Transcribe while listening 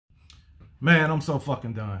Man, I'm so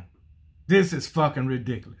fucking done. This is fucking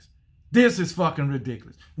ridiculous. This is fucking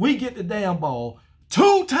ridiculous. We get the damn ball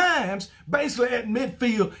 2 times basically at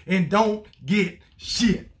midfield and don't get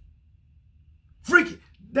shit. Freaking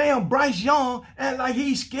damn Bryce Young act like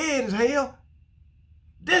he's scared as hell.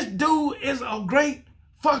 This dude is a great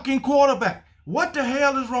fucking quarterback. What the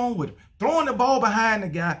hell is wrong with him? Throwing the ball behind the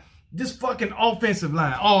guy. This fucking offensive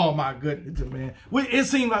line. Oh my goodness, man. It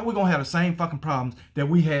seems like we're going to have the same fucking problems that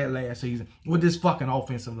we had last season with this fucking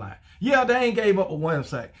offensive line. Yeah, they ain't gave up a 1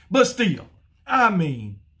 sack. But still, I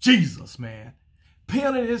mean, Jesus, man.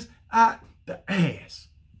 Penalties out the ass.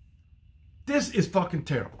 This is fucking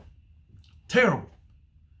terrible. Terrible.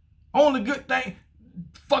 Only good thing,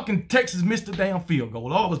 fucking Texas missed the damn field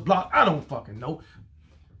goal. All was blocked. I don't fucking know.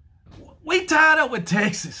 We tied up with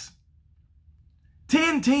Texas.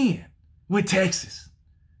 10-10 with Texas.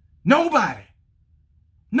 Nobody.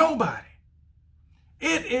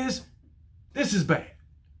 This is bad.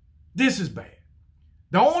 This is bad.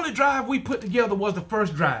 The only drive we put together was the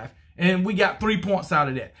first drive, and we got 3 points out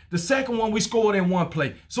of that. The second one, we scored in 1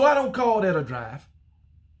 play. So I don't call that a drive.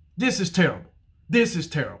 This is terrible. This is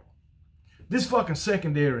terrible. This fucking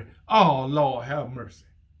secondary, oh, Lord, have mercy.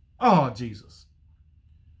 Oh, Jesus.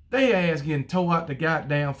 They ass getting tore out the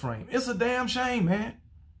goddamn frame. It's a damn shame, man.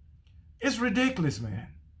 It's ridiculous, man.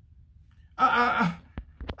 I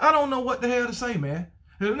don't know what the hell to say, man.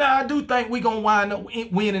 Now, I do think we're going to wind up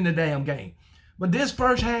winning the damn game. But this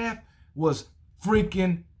first half was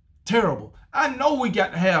freaking terrible. I know we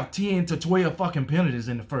got to have 10 to 12 fucking penalties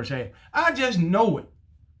in the first half. I just know it.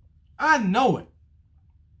 I know it.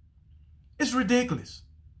 It's ridiculous.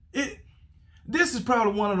 This is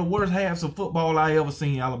probably one of the worst halves of football I ever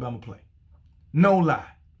seen Alabama play. No lie.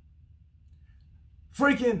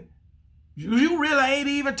 Freaking, you really ain't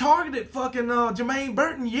even targeted fucking Jermaine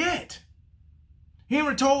Burton yet.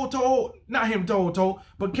 Henry To'o, not Henry To'o,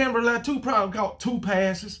 but Cameron Latu probably caught 2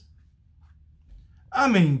 passes. I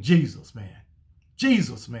mean, Jesus, man.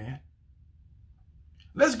 Jesus, man.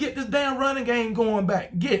 Let's get this damn running game going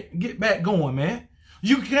back. Get back going, man.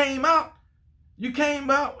 You came out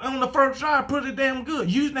on the first drive pretty damn good,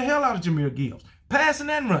 using the hell out of Jahmyr Gibbs, passing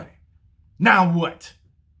and running. Now what?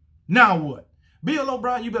 Now what? Bill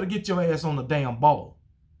O'Brien, you better get your ass on the damn ball.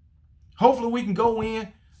 Hopefully we can go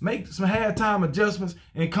in, make some halftime adjustments,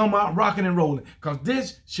 and come out rocking and rolling, because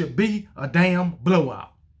this should be a damn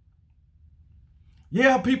blowout.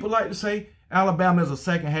 Yeah, people like to say Alabama is a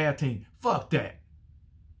second half team. Fuck that.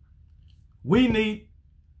 We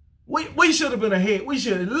should have been ahead. We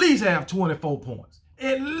should at least have 24 points.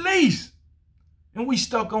 At least. And we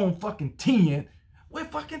stuck on fucking 10 with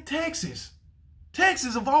fucking Texas.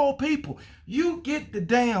 Texas of all people. You get the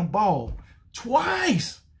damn ball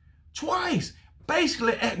twice.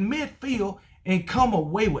 Basically at midfield and come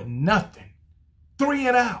away with nothing. 3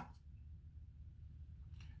 and out.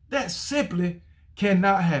 That simply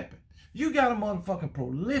cannot happen. You got a motherfucking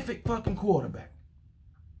prolific fucking quarterback.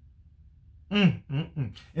 And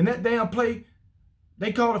that damn play,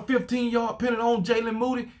 they called a 15-yard penalty on Jalen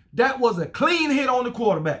Moody. That was a clean hit on the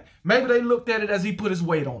quarterback. Maybe they looked at it as he put his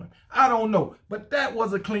weight on him. I don't know. But that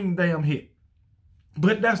was a clean damn hit.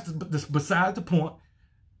 But that's besides the point.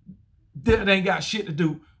 That ain't got shit to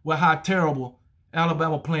do with how terrible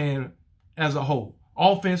Alabama playing as a whole.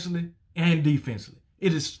 Offensively and defensively.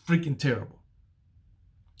 It is freaking terrible.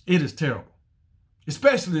 It is terrible.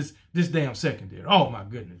 Especially this damn secondary. Oh, my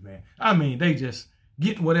goodness, man. I mean, they just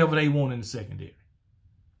get whatever they want in the secondary.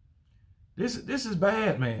 This is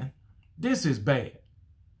bad, man. This is bad.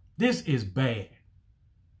 This is bad.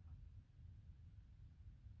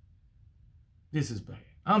 This is bad.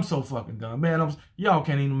 I'm so fucking done. Man, y'all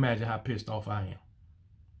can't even imagine how pissed off I am.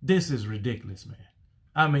 This is ridiculous, man.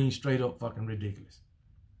 I mean, straight up fucking ridiculous.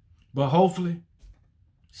 But hopefully,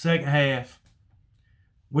 second half,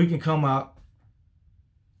 we can come out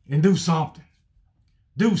and do something.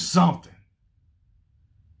 Do something.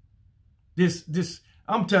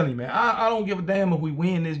 I'm telling you, man, I don't give a damn if we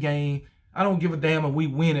win this game. I don't give a damn if we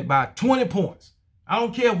win it by 20 points. I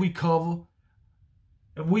don't care if we cover.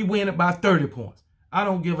 If we win it by 30 points. I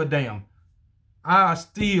don't give a damn. I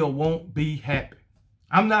still won't be happy.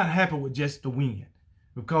 I'm not happy with just the win.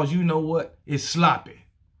 Because you know what? It's sloppy.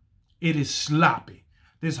 It is sloppy.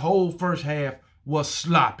 This whole first half was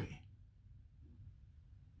sloppy.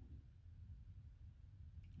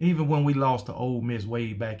 Even when we lost to Ole Miss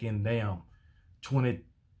way back in damn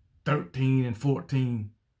 2013 and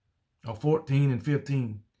 14, or 14 and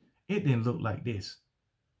 15, it didn't look like this.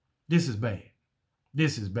 This is bad.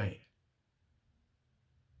 This is bad.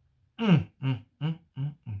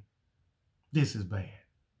 This is bad.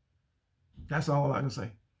 That's all I can say.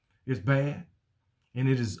 is bad. And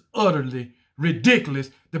it is utterly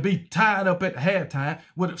ridiculous to be tied up at halftime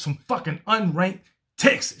with some fucking unranked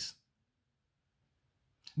Texas.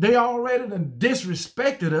 They already done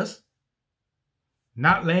disrespected us.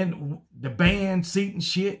 Not letting the band seat and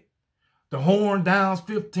shit. The horn downs,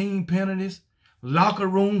 15 penalties. Locker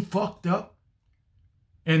room fucked up.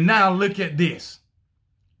 And now look at this.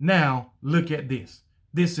 Now look at this.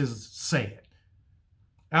 This is sad.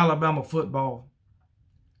 Alabama football,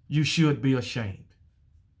 you should be ashamed.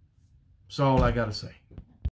 That's all I got to say.